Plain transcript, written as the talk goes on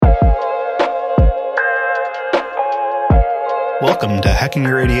Welcome to Hacking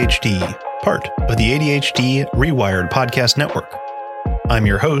Your ADHD, part of the ADHD Rewired podcast network. I'm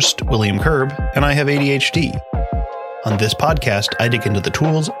your host, William Kerb, and I have ADHD. On this podcast, I dig into the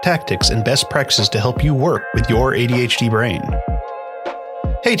tools, tactics, and best practices to help you work with your ADHD brain.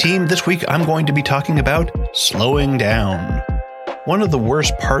 Hey team, this week I'm going to be talking about slowing down. One of the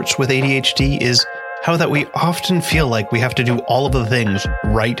worst parts with ADHD is how that we often feel like we have to do all of the things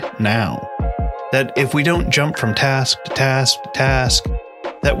right now. That if we don't jump from task to task to task,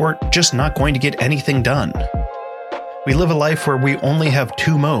 that we're just not going to get anything done. We live a life where we only have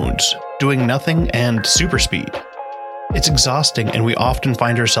two modes, doing nothing and super speed. It's exhausting, and we often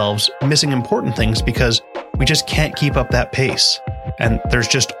find ourselves missing important things because we just can't keep up that pace, and there's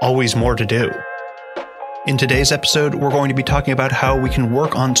just always more to do. In today's episode, we're going to be talking about how we can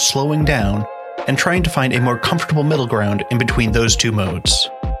work on slowing down and trying to find a more comfortable middle ground in between those two modes.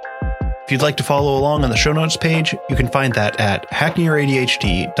 If you'd like to follow along on the show notes page, you can find that at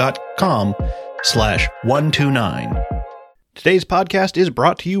hackingYourADHD.com/129. Today's podcast is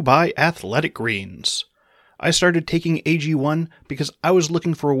brought to you by Athletic Greens. I started taking AG1 because I was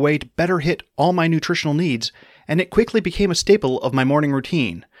looking for a way to better hit all my nutritional needs, and it quickly became a staple of my morning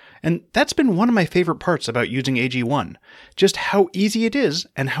routine. And that's been one of my favorite parts about using AG1, just how easy it is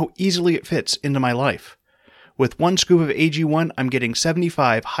and how easily it fits into my life. With one scoop of AG1, I'm getting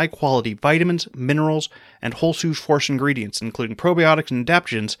 75 high-quality vitamins, minerals, and whole source ingredients, including probiotics and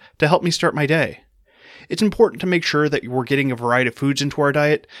adaptogens, to help me start my day. It's important to make sure that we're getting a variety of foods into our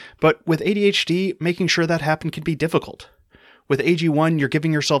diet, but with ADHD, making sure that happens can be difficult. With AG1, you're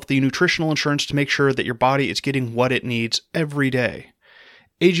giving yourself the nutritional insurance to make sure that your body is getting what it needs every day.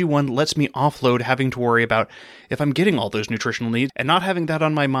 AG1 lets me offload having to worry about if I'm getting all those nutritional needs, and not having that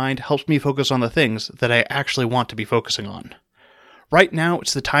on my mind helps me focus on the things that I actually want to be focusing on. Right now,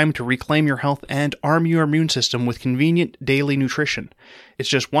 it's the time to reclaim your health and arm your immune system with convenient daily nutrition. It's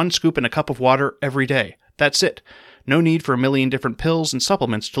just one scoop in a cup of water every day. That's it. No need for a million different pills and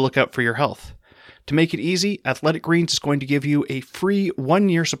supplements to look out for your health. To make it easy, Athletic Greens is going to give you a free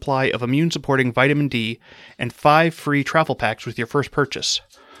 1-year supply of immune-supporting vitamin D and 5 free travel packs with your first purchase.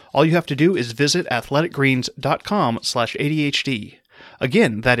 All you have to do is visit athleticgreens.com/ADHD.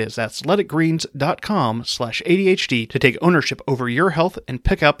 Again, that is athleticgreens.com/ADHD to take ownership over your health and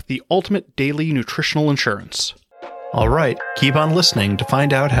pick up the ultimate daily nutritional insurance. All right, keep on listening to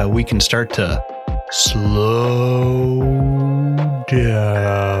find out how we can start to slow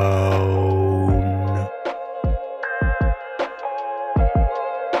down.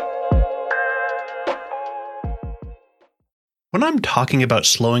 When I'm talking about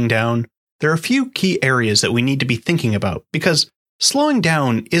slowing down, there are a few key areas that we need to be thinking about because slowing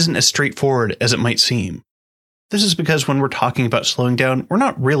down isn't as straightforward as it might seem. This is because when we're talking about slowing down, we're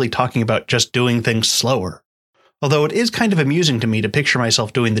not really talking about just doing things slower. Although it is kind of amusing to me to picture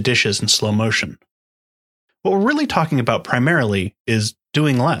myself doing the dishes in slow motion. What we're really talking about primarily is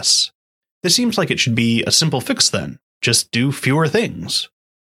doing less. This seems like it should be a simple fix then. Just do fewer things.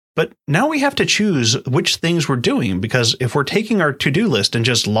 But now we have to choose which things we're doing, because if we're taking our to-do list and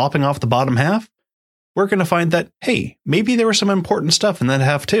just lopping off the bottom half, we're going to find that, hey, maybe there was some important stuff in that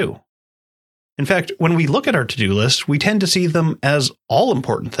half too. In fact, when we look at our to-do list, we tend to see them as all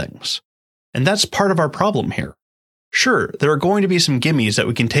important things. And that's part of our problem here. Sure, there are going to be some gimmies that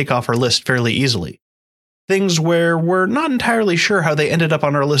we can take off our list fairly easily. Things where we're not entirely sure how they ended up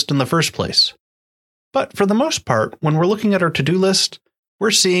on our list in the first place. But for the most part, when we're looking at our to-do list, we're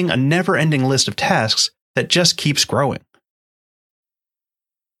seeing a never-ending list of tasks that just keeps growing.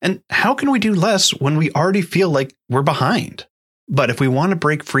 And how can we do less when we already feel like we're behind? But if we want to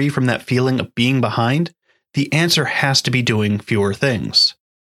break free from that feeling of being behind, the answer has to be doing fewer things.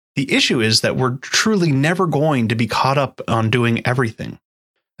 The issue is that we're truly never going to be caught up on doing everything.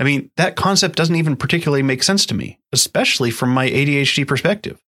 I mean, that concept doesn't even particularly make sense to me, especially from my ADHD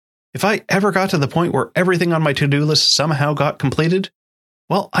perspective. If I ever got to the point where everything on my to-do list somehow got completed,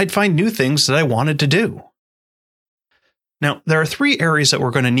 well, I'd find new things that I wanted to do. Now, there are 3 areas that we're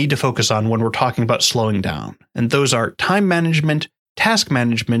going to need to focus on when we're talking about slowing down, and those are time management, task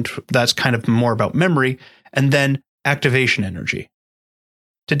management, that's kind of more about memory, and then activation energy.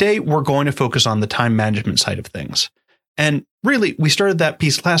 Today, we're going to focus on the time management side of things. And really, we started that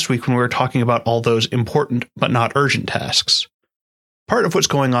piece last week when we were talking about all those important but not urgent tasks. Part of what's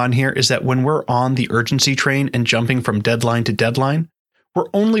going on here is that when we're on the urgency train and jumping from deadline to deadline, we're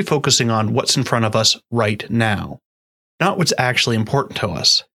only focusing on what's in front of us right now, not what's actually important to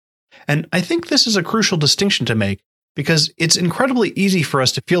us. And I think this is a crucial distinction to make because it's incredibly easy for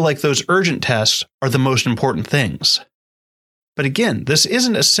us to feel like those urgent tasks are the most important things. But again, this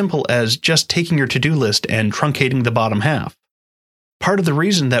isn't as simple as just taking your to-do list and truncating the bottom half. part of the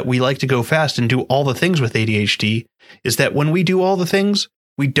reason that we like to go fast and do all the things with ADHD is that when we do all the things,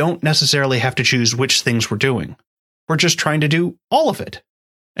 we don't necessarily have to choose which things we're doing. We're just trying to do all of it.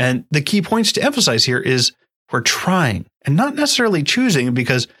 And the key points to emphasize here is we're trying and not necessarily choosing,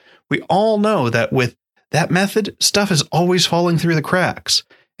 because we all know that with that method, stuff is always falling through the cracks.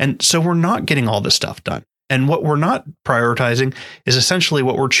 And so we're not getting all this stuff done. And what we're not prioritizing is essentially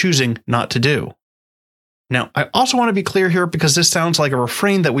what we're choosing not to do. Now, I also want to be clear here, because this sounds like a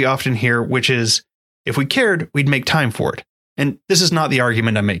refrain that we often hear, which is, if we cared, we'd make time for it. And this is not the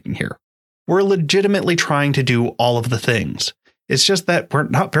argument I'm making here. We're legitimately trying to do all of the things. It's just that we're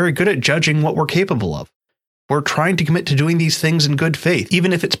not very good at judging what we're capable of. We're trying to commit to doing these things in good faith,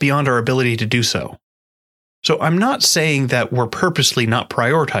 even if it's beyond our ability to do so. So I'm not saying that we're purposely not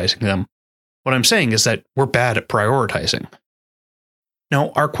prioritizing them. What I'm saying is that we're bad at prioritizing.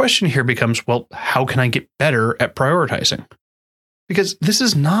 Now, our question here becomes, well, how can I get better at prioritizing? Because this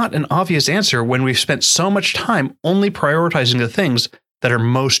is not an obvious answer when we've spent so much time only prioritizing the things that are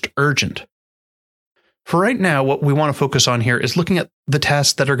most urgent. For right now, what we want to focus on here is looking at the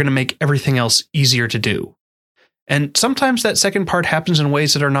tasks that are going to make everything else easier to do. And sometimes that second part happens in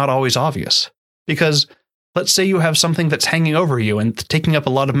ways that are not always obvious. Because let's say you have something that's hanging over you and taking up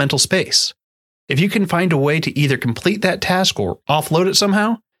a lot of mental space. If you can find a way to either complete that task or offload it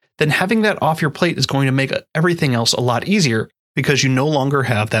somehow, then having that off your plate is going to make everything else a lot easier, because you no longer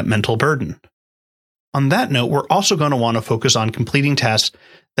have that mental burden. On that note, we're also going to want to focus on completing tasks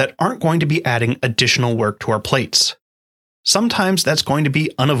that aren't going to be adding additional work to our plates. Sometimes that's going to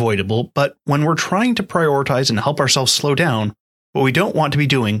be unavoidable, but when we're trying to prioritize and help ourselves slow down, what we don't want to be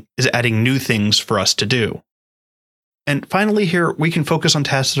doing is adding new things for us to do. And finally here, we can focus on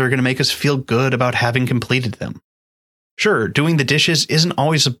tasks that are going to make us feel good about having completed them. Sure, doing the dishes isn't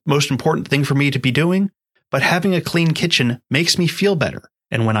always the most important thing for me to be doing, but having a clean kitchen makes me feel better.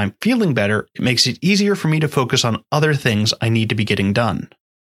 And when I'm feeling better, it makes it easier for me to focus on other things I need to be getting done.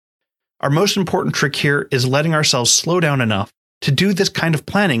 Our most important trick here is letting ourselves slow down enough to do this kind of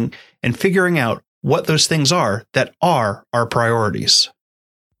planning and figuring out what those things are that are our priorities.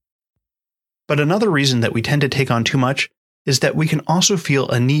 But another reason that we tend to take on too much is that we can also feel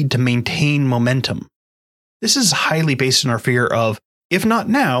a need to maintain momentum. This is highly based on our fear of, if not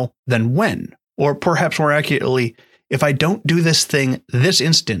now, then when? Or perhaps more accurately, if I don't do this thing this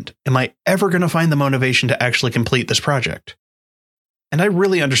instant, am I ever going to find the motivation to actually complete this project? And I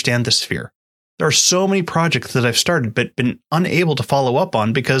really understand this fear. There are so many projects that I've started but been unable to follow up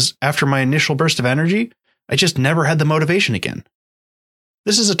on because after my initial burst of energy, I just never had the motivation again.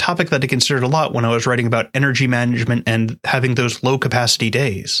 This is a topic that I considered a lot when I was writing about energy management and having those low capacity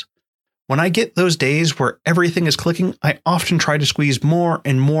days. When I get those days where everything is clicking, I often try to squeeze more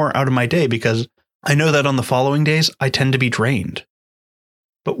and more out of my day because I know that on the following days, I tend to be drained.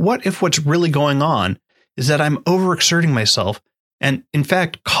 But what if what's really going on is that I'm overexerting myself and, in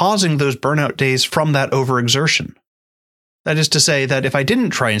fact, causing those burnout days from that overexertion? That is to say that if I didn't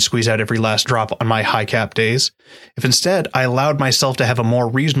try and squeeze out every last drop on my high cap days, if instead I allowed myself to have a more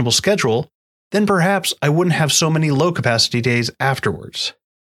reasonable schedule, then perhaps I wouldn't have so many low capacity days afterwards.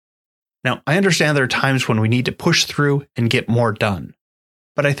 Now, I understand there are times when we need to push through and get more done,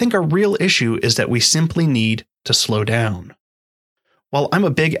 but I think our real issue is that we simply need to slow down. While I'm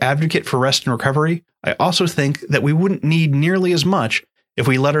a big advocate for rest and recovery, I also think that we wouldn't need nearly as much if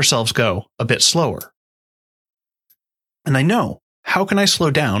we let ourselves go a bit slower. And I know, how can I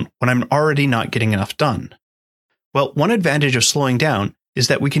slow down when I'm already not getting enough done? Well, one advantage of slowing down is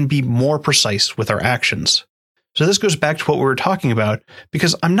that we can be more precise with our actions. So this goes back to what we were talking about,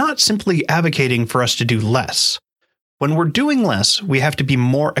 because I'm not simply advocating for us to do less. When we're doing less, we have to be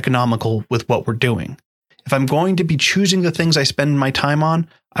more economical with what we're doing. If I'm going to be choosing the things I spend my time on,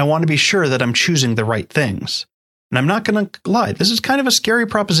 I want to be sure that I'm choosing the right things. And I'm not going to lie, this is kind of a scary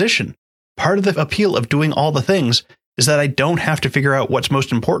proposition. Part of the appeal of doing all the things is that I don't have to figure out what's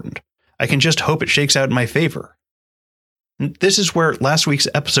most important. I can just hope it shakes out in my favor. And this is where last week's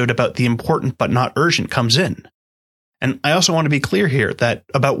episode about the important but not urgent comes in. And I also want to be clear here that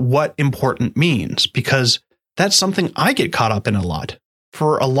about what important means, because that's something I get caught up in a lot.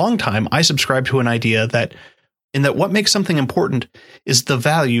 For a long time, I subscribed to an idea that what makes something important is the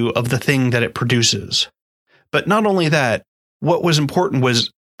value of the thing that it produces. But not only that, what was important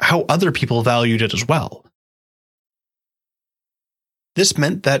was how other people valued it as well. This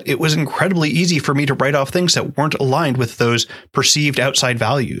meant that it was incredibly easy for me to write off things that weren't aligned with those perceived outside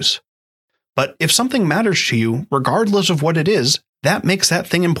values. But if something matters to you, regardless of what it is, that makes that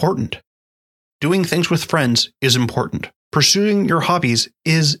thing important. Doing things with friends is important. Pursuing your hobbies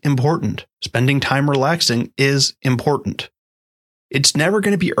is important. Spending time relaxing is important. It's never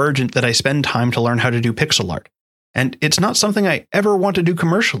going to be urgent that I spend time to learn how to do pixel art. And it's not something I ever want to do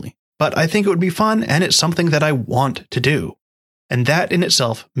commercially, but I think it would be fun and it's something that I want to do. And that in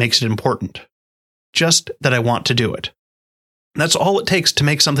itself makes it important. Just that I want to do it. That's all it takes to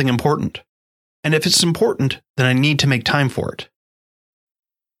make something important. And if it's important, then I need to make time for it.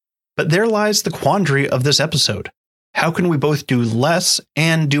 But there lies the quandary of this episode. How can we both do less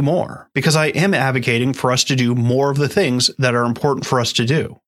and do more? Because I am advocating for us to do more of the things that are important for us to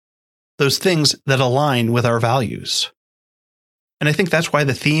do. Those things that align with our values. And I think that's why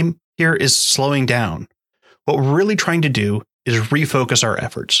the theme here is slowing down. What we're really trying to do is refocus our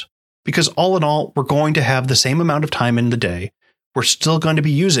efforts. Because all in all, we're going to have the same amount of time in the day. We're still going to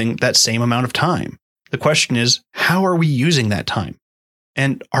be using that same amount of time. The question is, how are we using that time?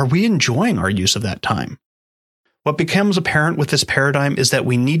 And are we enjoying our use of that time? What becomes apparent with this paradigm is that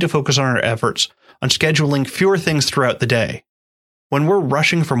we need to focus on our efforts on scheduling fewer things throughout the day. When we're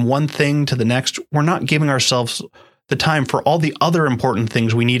rushing from one thing to the next, we're not giving ourselves the time for all the other important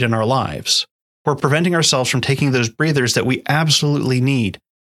things we need in our lives. We're preventing ourselves from taking those breathers that we absolutely need.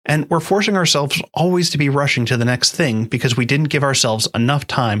 And we're forcing ourselves always to be rushing to the next thing because we didn't give ourselves enough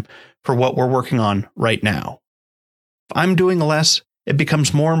time for what we're working on right now. If I'm doing less, it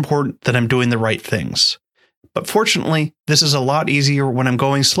becomes more important that I'm doing the right things. But fortunately, this is a lot easier when I'm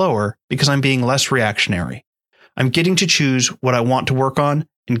going slower because I'm being less reactionary. I'm getting to choose what I want to work on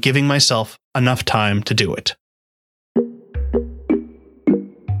and giving myself enough time to do it.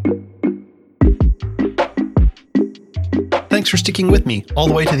 Thanks for sticking with me all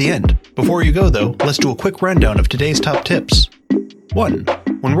the way to the end. Before you go, though, let's do a quick rundown of today's top tips. 1.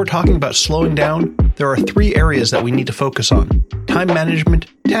 When we're talking about slowing down, there are 3 areas that we need to focus on: time management,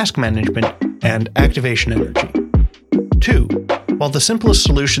 task management, and activation energy. 2. While the simplest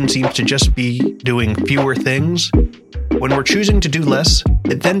solution seems to just be doing fewer things, when we're choosing to do less,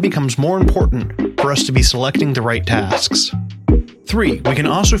 it then becomes more important for us to be selecting the right tasks. 3. We can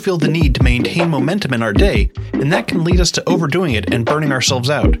also feel the need to maintain momentum in our day, and that can lead us to overdoing it and burning ourselves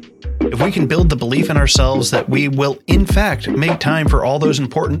out. If we can build the belief in ourselves that we will, in fact, make time for all those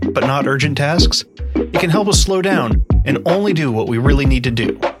important but not urgent tasks, it can help us slow down and only do what we really need to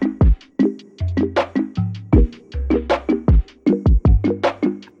do.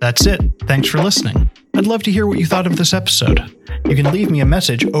 That's it. Thanks for listening. I'd love to hear what you thought of this episode. You can leave me a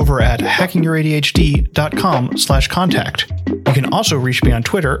message over at hackingYourADHD.com/contact. You can also reach me on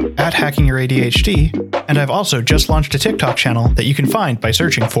Twitter at HackingYourADHD, and I've also just launched a TikTok channel that you can find by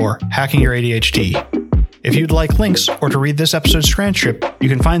searching for Hacking Your ADHD. If you'd like links or to read this episode's transcript, you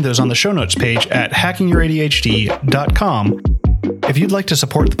can find those on the show notes page at HackingYourADHD.com. If you'd like to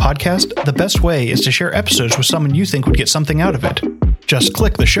support the podcast, the best way is to share episodes with someone you think would get something out of it. Just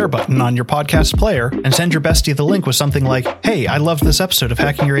click the share button on your podcast player and send your bestie the link with something like, "Hey, I loved this episode of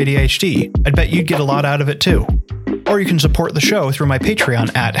Hacking Your ADHD. I'd bet you'd get a lot out of it too." Or you can support the show through my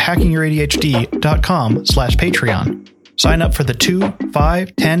Patreon at HackingYourADHD.com/Patreon. Sign up for the $2,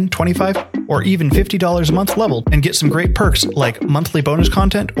 $5, $10, $25, or even $50 a month level and get some great perks like monthly bonus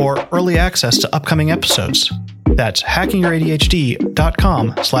content or early access to upcoming episodes. That's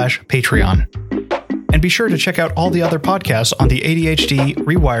HackingYourADHD.com/Patreon. And be sure to check out all the other podcasts on the ADHD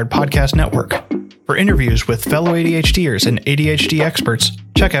Rewired Podcast Network. For interviews with fellow ADHDers and ADHD experts,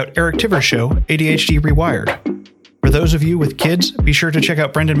 check out Eric Tiver's show, ADHD Rewired. For those of you with kids, be sure to check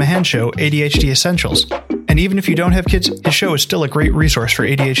out Brendan Mahan's show, ADHD Essentials. And even if you don't have kids, his show is still a great resource for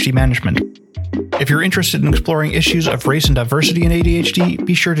ADHD management. If you're interested in exploring issues of race and diversity in ADHD,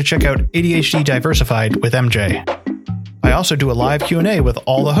 be sure to check out ADHD Diversified with MJ. I also do a live Q&A with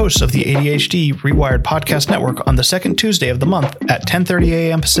all the hosts of the ADHD Rewired Podcast Network on the second Tuesday of the month at 10:30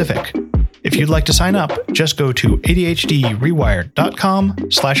 a.m. Pacific. If you'd like to sign up, just go to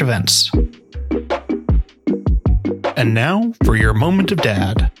ADHDrewired.com/events. And now for your moment of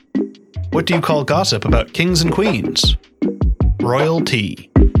dad. What do you call gossip about kings and queens? Royal tea.